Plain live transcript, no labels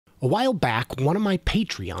A while back, one of my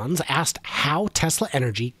Patreons asked how Tesla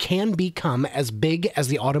Energy can become as big as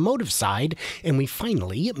the automotive side, and we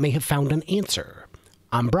finally may have found an answer.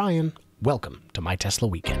 I'm Brian. Welcome to My Tesla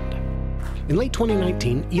Weekend. In late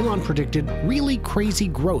 2019, Elon predicted really crazy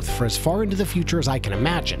growth for as far into the future as I can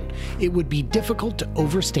imagine. It would be difficult to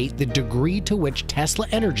overstate the degree to which Tesla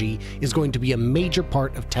Energy is going to be a major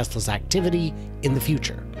part of Tesla's activity in the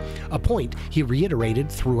future, a point he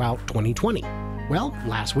reiterated throughout 2020. Well,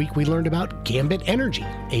 last week we learned about Gambit Energy,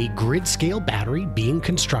 a grid-scale battery being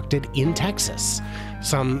constructed in Texas.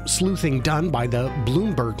 Some sleuthing done by the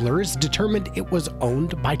Bloomburglars determined it was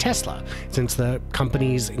owned by Tesla, since the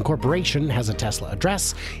company's incorporation has a Tesla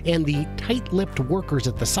address, and the tight-lipped workers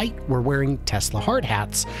at the site were wearing Tesla hard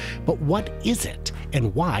hats. But what is it,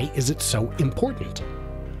 and why is it so important?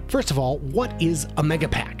 First of all, what is a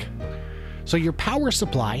MegaPack? So your power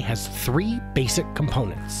supply has three basic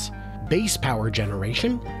components. Base power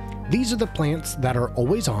generation. These are the plants that are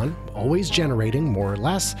always on, always generating more or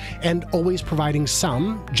less, and always providing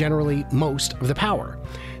some, generally most, of the power.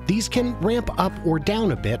 These can ramp up or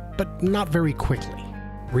down a bit, but not very quickly.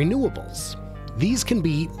 Renewables. These can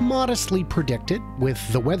be modestly predicted with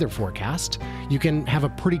the weather forecast. You can have a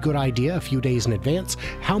pretty good idea a few days in advance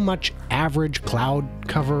how much average cloud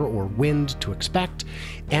cover or wind to expect,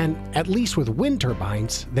 and at least with wind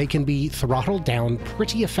turbines, they can be throttled down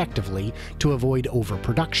pretty effectively to avoid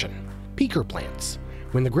overproduction. Peaker plants.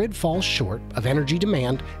 When the grid falls short of energy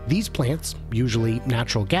demand, these plants, usually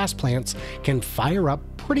natural gas plants, can fire up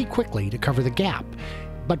pretty quickly to cover the gap.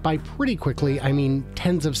 But by pretty quickly, I mean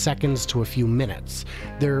tens of seconds to a few minutes.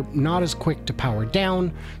 They're not as quick to power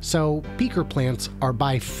down, so peaker plants are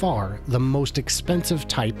by far the most expensive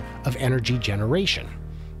type of energy generation.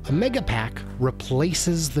 A MegaPack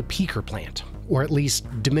replaces the peaker plant, or at least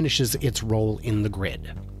diminishes its role in the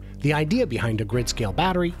grid. The idea behind a grid-scale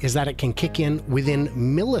battery is that it can kick in within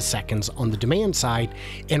milliseconds on the demand side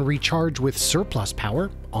and recharge with surplus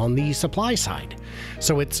power on the supply side.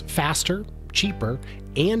 So it's faster, cheaper,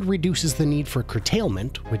 and reduces the need for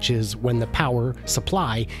curtailment, which is when the power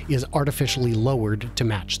supply is artificially lowered to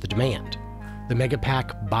match the demand. The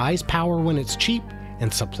MegaPack buys power when it's cheap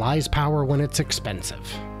and supplies power when it's expensive.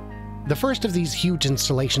 The first of these huge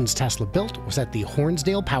installations Tesla built was at the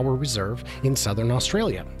Hornsdale Power Reserve in southern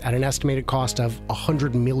Australia at an estimated cost of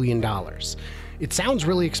 $100 million. It sounds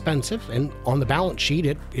really expensive, and on the balance sheet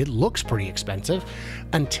it looks pretty expensive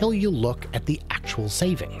until you look at the actual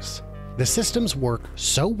savings. The systems work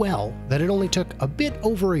so well that it only took a bit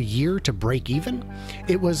over a year to break even.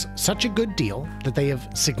 It was such a good deal that they have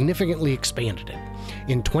significantly expanded it.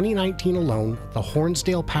 In 2019 alone, the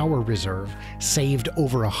Hornsdale Power Reserve saved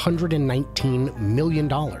over $119 million.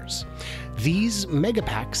 These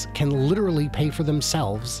MegaPacks can literally pay for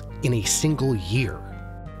themselves in a single year.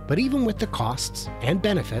 But even with the costs and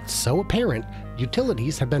benefits so apparent,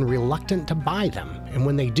 utilities have been reluctant to buy them, and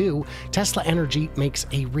when they do, Tesla Energy makes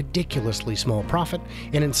a ridiculously small profit,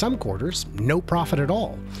 and in some quarters, no profit at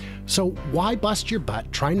all. So why bust your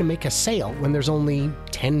butt trying to make a sale when there's only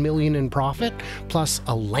 $10 million in profit, plus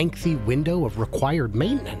a lengthy window of required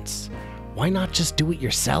maintenance? Why not just do it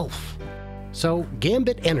yourself? So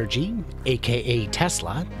Gambit Energy, aka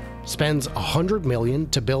Tesla, spends $100 million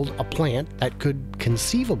to build a plant that could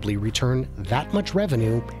conceivably return that much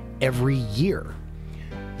revenue every year.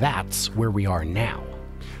 That's where we are now.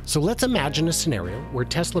 So let's imagine a scenario where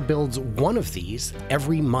Tesla builds one of these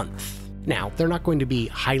every month. Now, they're not going to be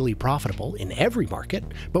highly profitable in every market,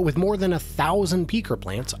 but with more than 1,000 peaker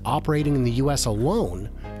plants operating in the US alone,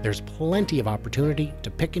 there's plenty of opportunity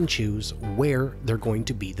to pick and choose where they're going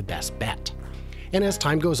to be the best bet. And as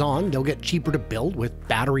time goes on, they'll get cheaper to build with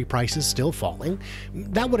battery prices still falling.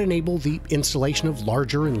 That would enable the installation of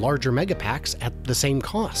larger and larger MegaPacks at the same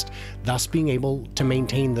cost, thus being able to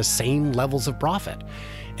maintain the same levels of profit.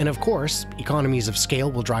 And of course, economies of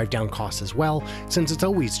scale will drive down costs as well, since it's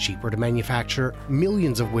always cheaper to manufacture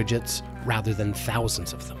millions of widgets rather than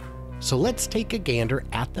thousands of them. So let's take a gander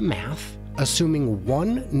at the math, assuming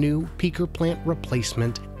one new peaker plant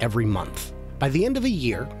replacement every month. By the end of a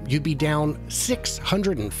year, you'd be down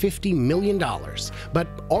 $650 million, but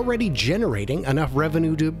already generating enough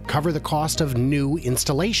revenue to cover the cost of new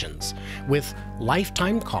installations, with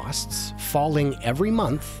lifetime costs falling every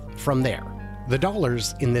month from there. The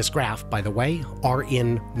dollars in this graph, by the way, are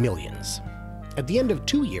in millions. At the end of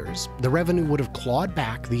 2 years, the revenue would have clawed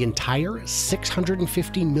back the entire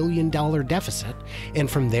 $650 million deficit, and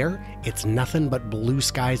from there, it's nothing but blue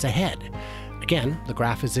skies ahead. Again, the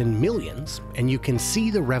graph is in millions, and you can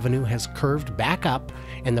see the revenue has curved back up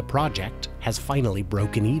and the project has finally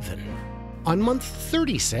broken even. On month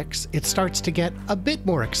 36, it starts to get a bit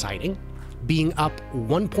more exciting, being up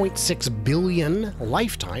 1.6 billion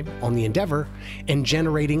lifetime on the endeavor and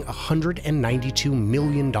generating $192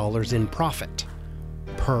 million in profit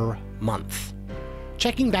per month.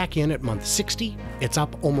 Checking back in at month 60, it's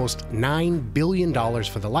up almost $9 billion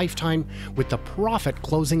for the lifetime, with the profit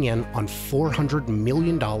closing in on $400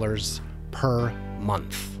 million per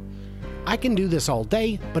month. I can do this all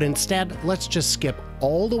day, but instead, let's just skip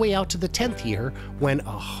all the way out to the 10th year when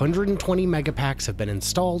 120 megapacks have been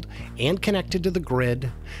installed and connected to the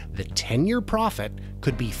grid. The 10-year profit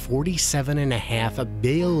could be $47.5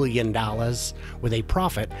 billion with a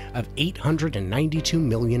profit of $892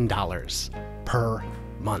 million per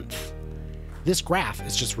month. This graph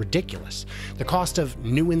is just ridiculous. The cost of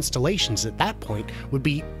new installations at that point would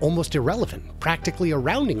be almost irrelevant, practically a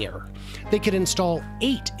rounding error. They could install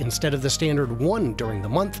 8 instead of the standard 1 during the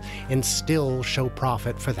month and still show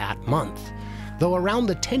profit for that month. Though around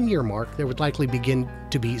the 10-year mark, there would likely begin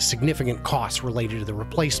to be significant costs related to the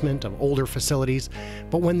replacement of older facilities,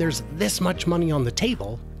 but when there's this much money on the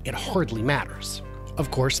table, it hardly matters.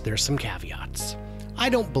 Of course, there's some caveats. I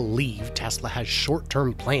don't believe Tesla has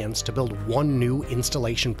short-term plans to build one new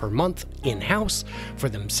installation per month in-house for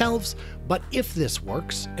themselves, but if this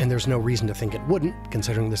works, and there's no reason to think it wouldn't,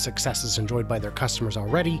 considering the successes enjoyed by their customers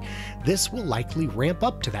already, this will likely ramp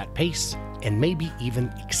up to that pace and maybe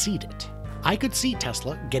even exceed it. I could see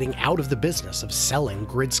Tesla getting out of the business of selling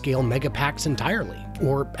grid-scale megapacks entirely,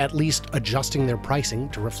 or at least adjusting their pricing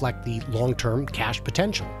to reflect the long-term cash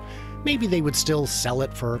potential. Maybe they would still sell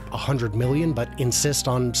it for $100 million, but insist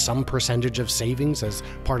on some percentage of savings as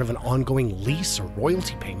part of an ongoing lease or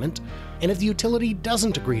royalty payment. And if the utility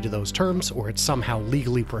doesn't agree to those terms, or it's somehow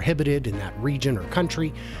legally prohibited in that region or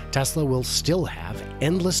country, Tesla will still have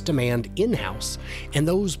endless demand in-house, and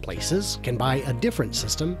those places can buy a different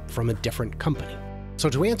system from a different company. So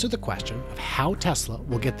to answer the question of how Tesla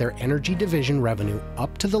will get their energy division revenue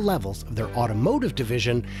up to the levels of their automotive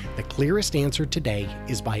division, the clearest answer today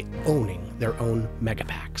is by owning their own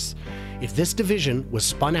megapacks. If this division was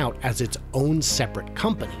spun out as its own separate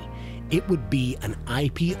company, it would be an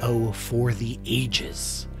IPO for the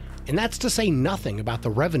ages. And that's to say nothing about the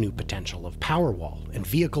revenue potential of Powerwall and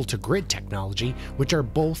vehicle-to-grid technology, which are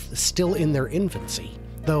both still in their infancy,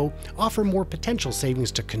 though offer more potential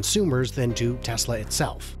savings to consumers than to Tesla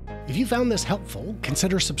itself. If you found this helpful,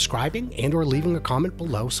 consider subscribing and/or leaving a comment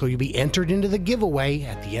below so you'll be entered into the giveaway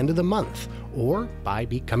at the end of the month, or by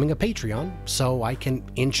becoming a Patreon so I can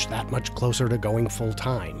inch that much closer to going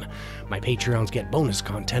full-time. My Patreons get bonus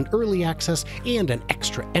content, early access, and an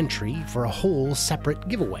extra entry for a whole separate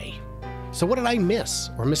giveaway. So what did I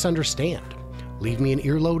miss or misunderstand? Leave me an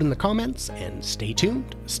earload in the comments, and stay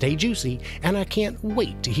tuned, stay juicy, and I can't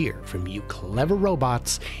wait to hear from you clever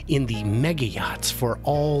robots in the mega yachts for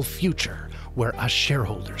all future, where us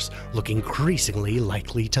shareholders look increasingly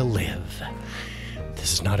likely to live.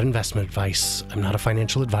 This is not investment advice. I'm not a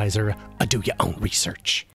financial advisor. Do your own research.